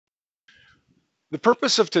The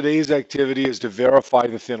purpose of today's activity is to verify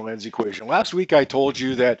the thin lens equation. Last week I told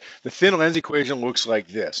you that the thin lens equation looks like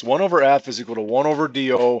this. 1 over f is equal to 1 over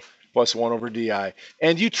do plus 1 over di.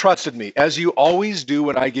 And you trusted me, as you always do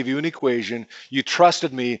when I give you an equation, you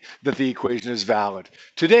trusted me that the equation is valid.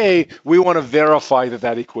 Today, we want to verify that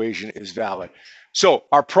that equation is valid. So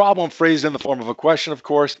our problem, phrased in the form of a question, of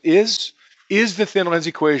course, is the thin lens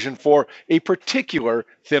equation for a particular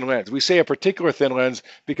thin lens. We say a particular thin lens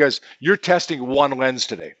because you're testing one lens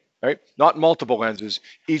today, right? Not multiple lenses.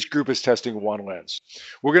 Each group is testing one lens.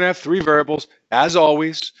 We're going to have 3 variables. As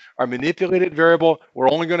always, our manipulated variable,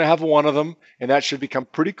 we're only going to have one of them, and that should become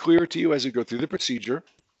pretty clear to you as you go through the procedure.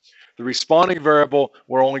 The responding variable,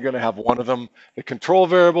 we're only going to have one of them. The control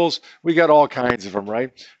variables, we got all kinds of them,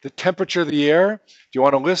 right? The temperature of the air, do you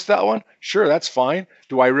want to list that one? Sure, that's fine.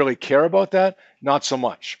 Do I really care about that? Not so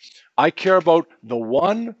much. I care about the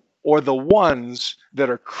one or the ones that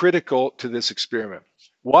are critical to this experiment.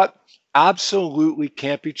 What absolutely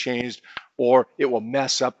can't be changed, or it will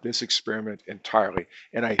mess up this experiment entirely.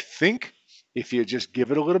 And I think if you just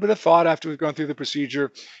give it a little bit of thought after we've gone through the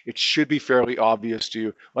procedure, it should be fairly obvious to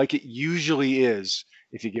you, like it usually is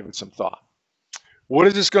if you give it some thought. What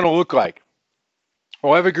is this going to look like?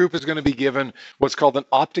 Well, every group is going to be given what's called an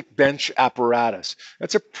optic bench apparatus.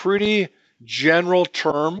 That's a pretty general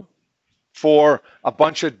term for a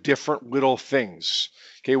bunch of different little things.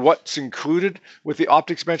 Okay, what's included with the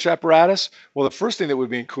optics bench apparatus? Well, the first thing that would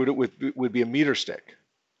be included would be a meter stick.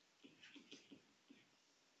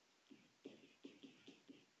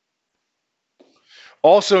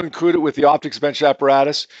 Also included with the optics bench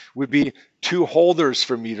apparatus would be 2 holders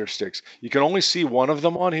for meter sticks. You can only see one of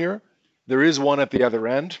them on here. There is one at the other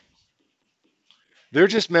end. They're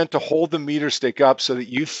just meant to hold the meter stick up so that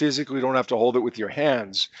you physically don't have to hold it with your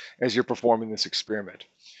hands as you're performing this experiment.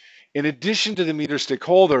 In addition to the meter stick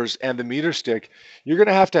holders and the meter stick, you're going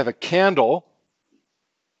to have a candle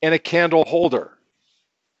and a candle holder,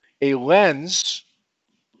 a lens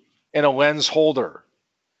and a lens holder,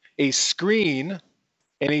 a screen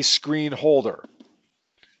and a screen holder.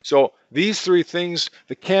 So these 3 things,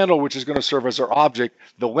 the candle, which is going to serve as our object,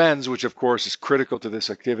 the lens, which of course is critical to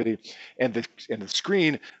this activity, and the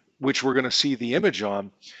screen, which we're going to see the image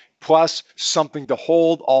on, plus something to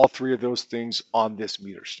hold all 3 of those things on this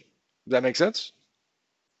meter stick. Does that make sense?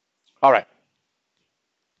 All right.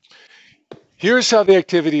 Here's how the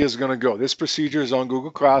activity is going to go. This procedure is on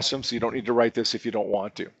Google Classroom, so you don't need to write this if you don't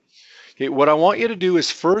want to. Okay, what I want you to do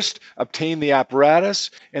is first obtain the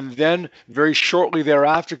apparatus, and then very shortly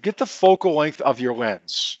thereafter, get the focal length of your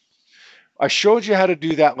lens. I showed you how to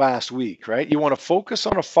do that last week, right? You want to focus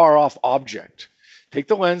on a far off object. Take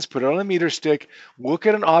the lens, put it on a meter stick, look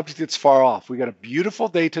at an object that's far off. We got a beautiful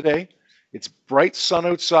day today. It's bright sun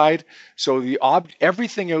outside, so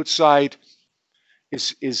everything outside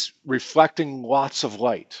is reflecting lots of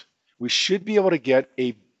light. We should be able to get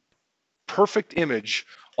a perfect image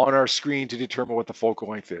on our screen to determine what the focal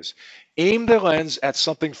length is. Aim the lens at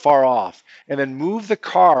something far off and then move the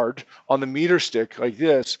card on the meter stick like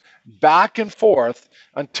this back and forth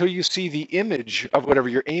until you see the image of whatever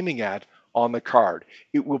you're aiming at on the card.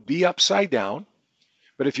 It will be upside down,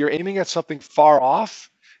 but if you're aiming at something far off,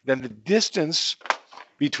 then the distance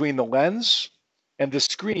between the lens and the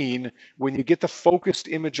screen, when you get the focused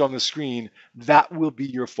image on the screen, that will be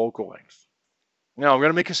your focal length. Now, I'm going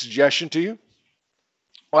to make a suggestion to you.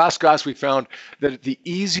 Last class, we found that the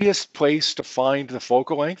easiest place to find the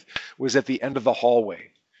focal length was at the end of the hallway.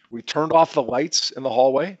 We turned off the lights in the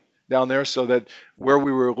hallway down there so that where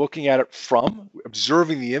we were looking at it from,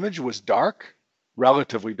 observing the image, was dark,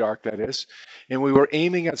 relatively dark, that is, and we were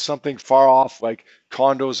aiming at something far off, like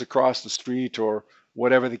condos across the street or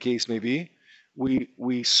whatever the case may be.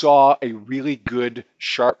 We saw a really good,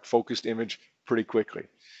 sharp, focused image pretty quickly.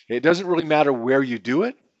 It doesn't really matter where you do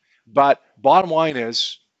it, but bottom line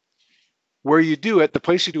is, where you do it, the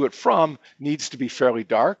place you do it from needs to be fairly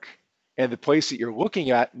dark, and the place that you're looking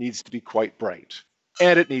at needs to be quite bright,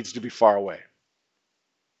 and it needs to be far away.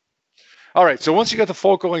 All right, so once you got the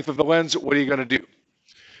focal length of the lens, what are you going to do?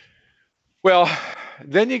 Well,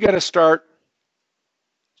 then you got to start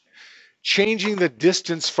changing the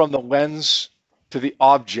distance from the lens to the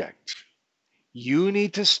object. You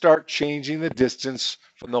need to start changing the distance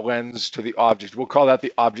from the lens to the object. We'll call that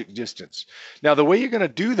the object distance. Now, the way you're going to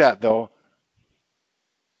do that, though,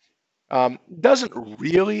 doesn't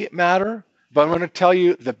really matter, but I'm going to tell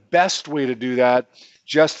you the best way to do that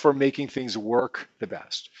just for making things work the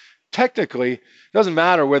best. Technically, it doesn't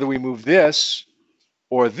matter whether we move this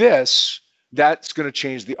or this, that's going to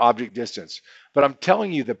change the object distance. But I'm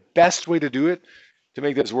telling you the best way to do it, to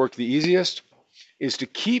make this work the easiest, is to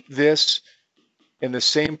keep this in the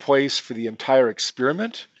same place for the entire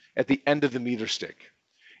experiment at the end of the meter stick.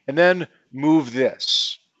 And then move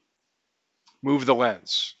this, move the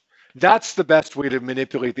lens. That's the best way to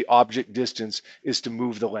manipulate the object distance, is to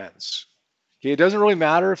move the lens. Okay, it doesn't really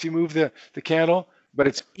matter if you move the candle, but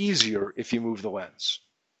it's easier if you move the lens.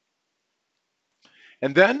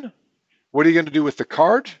 And then what are you going to do with the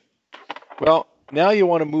card? Well, now you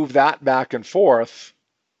want to move that back and forth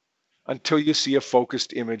until you see a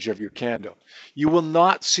focused image of your candle. You will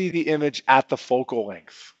not see the image at the focal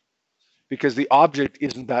length because the object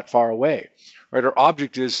isn't that far away, right? Our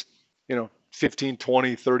object is, 15,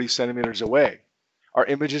 20, 30 centimeters away. Our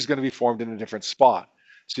image is going to be formed in a different spot.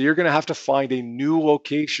 So you're going to have to find a new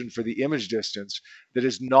location for the image distance that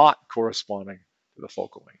is not corresponding to the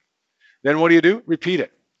focal length. Then what do? Repeat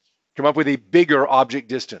it. Come up with a bigger object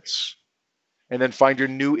distance, and then find your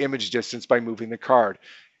new image distance by moving the card.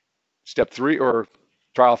 Step 3 or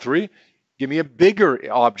trial 3, give me a bigger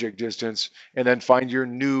object distance, and then find your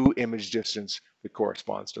new image distance that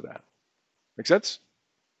corresponds to that. Make sense?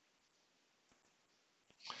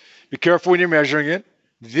 Be careful when you're measuring it.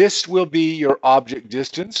 This will be your object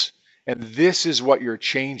distance, and this is what you're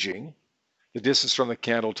changing, the distance from the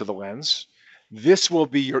candle to the lens. This will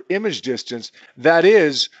be your image distance. That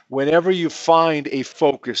is, whenever you find a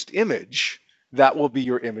focused image, that will be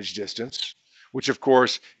your image distance, which of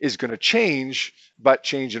course is going to change, but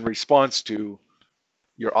change in response to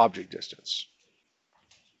your object distance.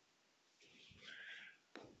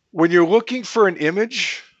 When you're looking for an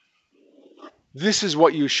image, this is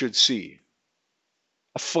what you should see.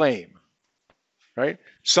 A flame, right?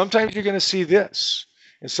 Sometimes you're going to see this,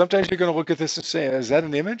 and sometimes you're going to look at this and say, is that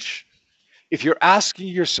an image? If you're asking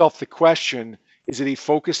yourself the question, is it a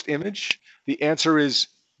focused image? The answer is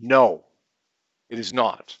no, it is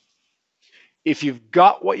not. If you've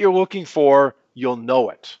got what you're looking for, you'll know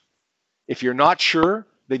it. If you're not sure,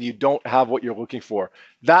 then you don't have what you're looking for.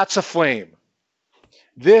 That's a flame.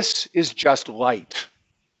 This is just light.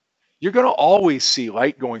 You're going to always see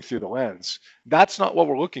light going through the lens. That's not what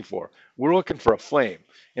we're looking for. We're looking for a flame,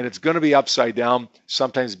 and it's going to be upside down,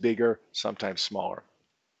 sometimes bigger, sometimes smaller.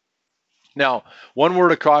 Now, one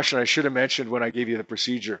word of caution I should have mentioned when I gave you the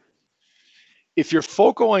procedure. If your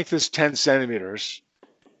focal length is 10 centimeters,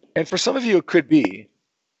 and for some of you it could be,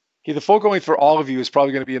 okay, the focal length for all of you is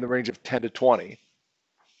probably going to be in the range of 10 to 20.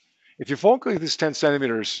 If your focal length is 10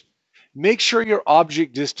 centimeters, make sure your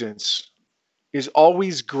object distance is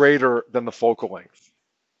always greater than the focal length.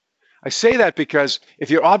 I say that because if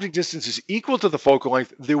your object distance is equal to the focal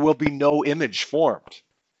length, there will be no image formed.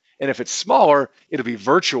 And if it's smaller, it'll be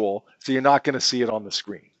virtual, so you're not going to see it on the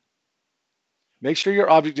screen. Make sure your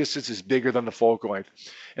object distance is bigger than the focal length.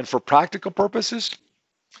 And for practical purposes,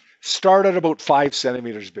 start at about 5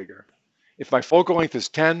 centimeters bigger. If my focal length is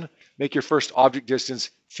 10, make your first object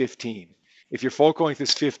distance 15. If your focal length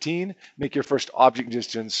is 15, make your first object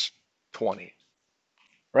distance 20.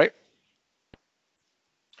 Right?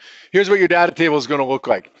 Here's what your data table is going to look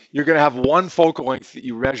like. You're going to have one focal length that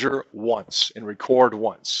you measure once and record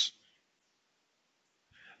once.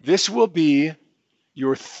 This will be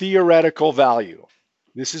your theoretical value.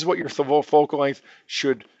 This is what your focal length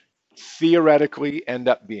should theoretically end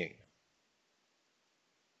up being.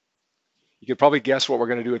 You could probably guess what we're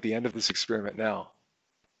going to do at the end of this experiment now.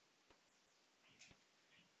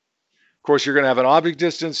 Of course, you're going to have an object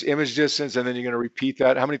distance, image distance, and then you're going to repeat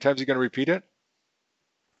that. How many times are you going to repeat it?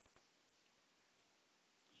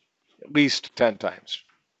 At least 10 times.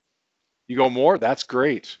 You go more, that's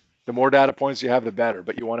great. The more data points you have, the better,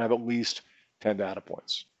 but you want to have at least 10 data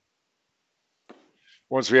points.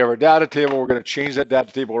 Once we have our data table, we're going to change that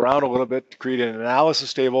data table around a little bit to create an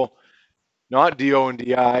analysis table, not DO and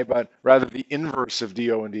DI, but rather the inverse of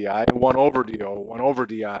DO and DI, 1 over DO, 1 over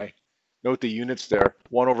DI. Note the units there,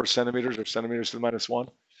 1 over centimeters or centimeters to the minus 1.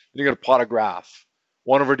 Then you're going to plot a graph,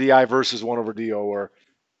 1 over DI versus 1 over DO, or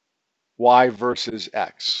Y versus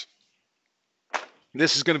X.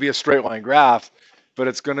 This is going to be a straight line graph, but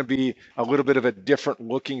it's going to be a little bit of a different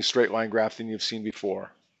looking straight line graph than you've seen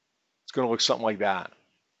before. It's going to look something like that.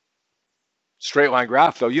 Straight line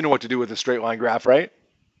graph, though, you know what to do with a straight line graph, right?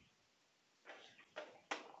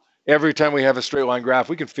 Every time we have a straight line graph,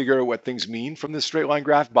 we can figure out what things mean from this straight line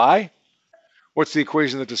graph by what's the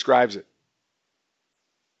equation that describes it?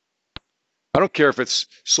 I don't care if it's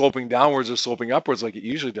sloping downwards or sloping upwards like it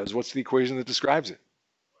usually does. What's the equation that describes it?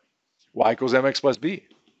 Y equals mx plus b.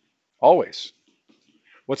 Always.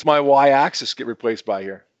 What's my y-axis get replaced by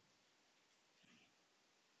here?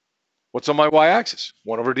 What's on my y-axis?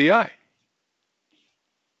 1 over di.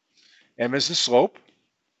 M is the slope.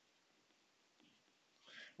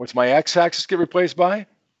 What's my x-axis get replaced by?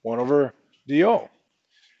 1 over DO.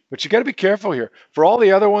 But you got to be careful here. For all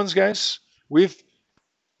the other ones, guys, we've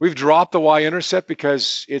dropped the y-intercept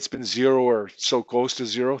because it's been 0 or so close to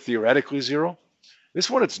 0, theoretically 0. This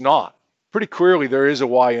one, it's not. Pretty clearly, there is a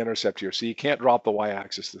y-intercept here, so you can't drop the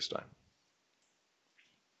y-axis this time.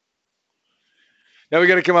 Now we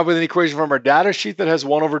got to come up with an equation from our data sheet that has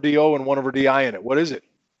 1 over dO and 1 over di in it. What is it?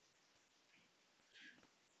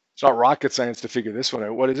 It's not rocket science to figure this one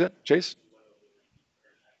out. What is it, Chase?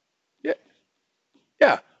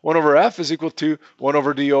 Yeah, 1 over f is equal to 1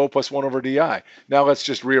 over dO plus 1 over di. Now let's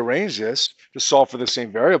just rearrange this to solve for the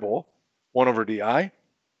same variable, 1 over di.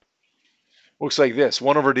 Looks like this.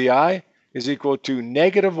 1 over di is equal to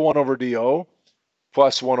negative 1 over dO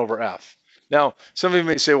plus 1 over f. Now, some of you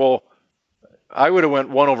may say, well, I would have went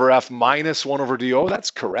 1 over f minus 1 over dO. That's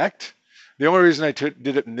correct. The only reason I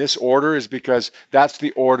did it in this order is because that's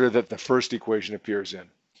the order that the first equation appears in.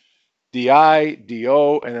 di,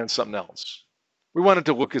 dO, and then something else. We want it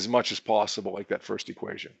to look as much as possible like that first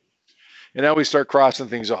equation. And now we start crossing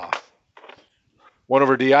things off. 1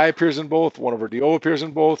 over di appears in both, 1 over dO appears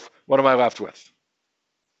in both. What am I left with?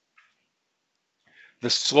 The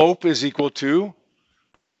slope is equal to,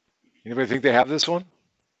 anybody think they have this one?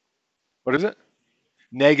 What is it?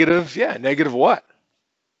 Negative, yeah, negative what?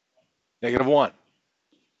 Negative 1.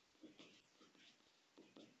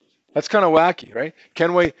 That's kind of wacky, right?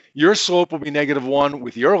 Kenway, your slope will be negative 1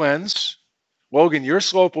 with your lens. Logan, your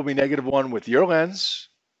slope will be negative 1 with your lens.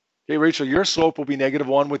 Okay, Rachel, your slope will be negative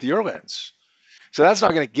 1 with your lens. So that's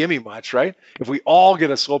not going to give me much, right? If we all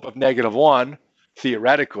get a slope of negative 1,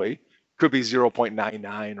 theoretically, could be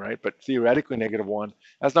 0.99, right? But theoretically negative 1,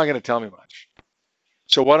 that's not going to tell me much.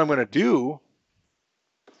 So what I'm going to do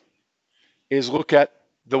is look at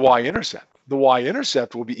the y-intercept. The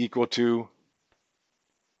y-intercept will be equal to,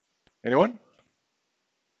 anyone?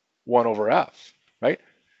 1 over f, right?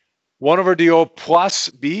 1 over dO plus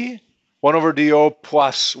b, 1 over dO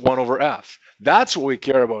plus 1 over f. That's what we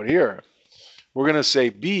care about here. We're going to say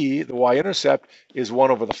b, the y-intercept, is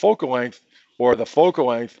 1 over the focal length, or the focal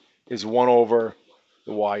length is 1 over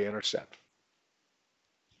the y-intercept.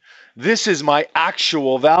 This is my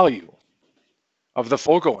actual value of the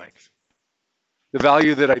focal length, the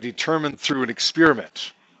value that I determined through an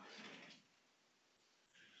experiment.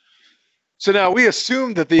 So now we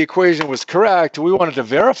assumed that the equation was correct. We wanted to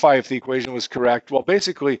verify if the equation was correct. Well,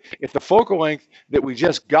 basically, if the focal length that we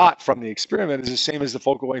just got from the experiment is the same as the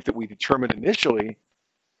focal length that we determined initially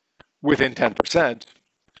within 10%,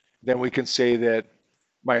 then we can say that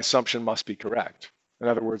my assumption must be correct. In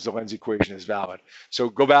other words, the lens equation is valid. So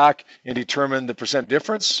go back and determine the percent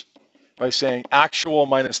difference by saying actual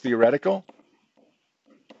minus theoretical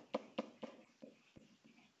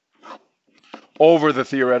over the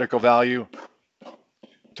theoretical value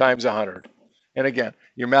times 100. And again,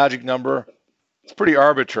 your magic number, it's pretty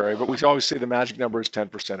arbitrary, but we always say the magic number is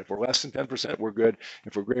 10%. If we're less than 10%, we're good.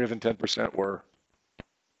 If we're greater than 10%, we're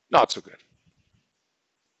not so good.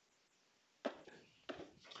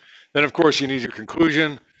 Then, of course, you need your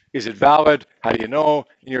conclusion. Is it valid? How do you know?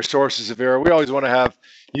 And your sources of error. We always want to have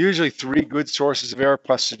usually 3 good sources of error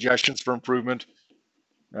plus suggestions for improvement.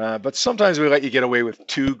 But sometimes we let you get away with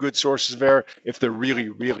 2 good sources of error if they're really,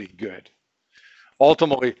 really good.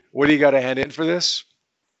 Ultimately, what do you got to hand in for this?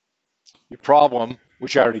 Your problem,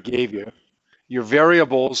 which I already gave you. Your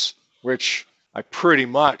variables, which I pretty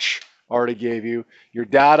much already gave you. Your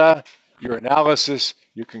data, your analysis,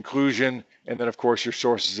 your conclusion, and then, of course, your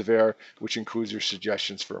sources of error, which includes your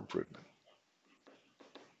suggestions for improvement.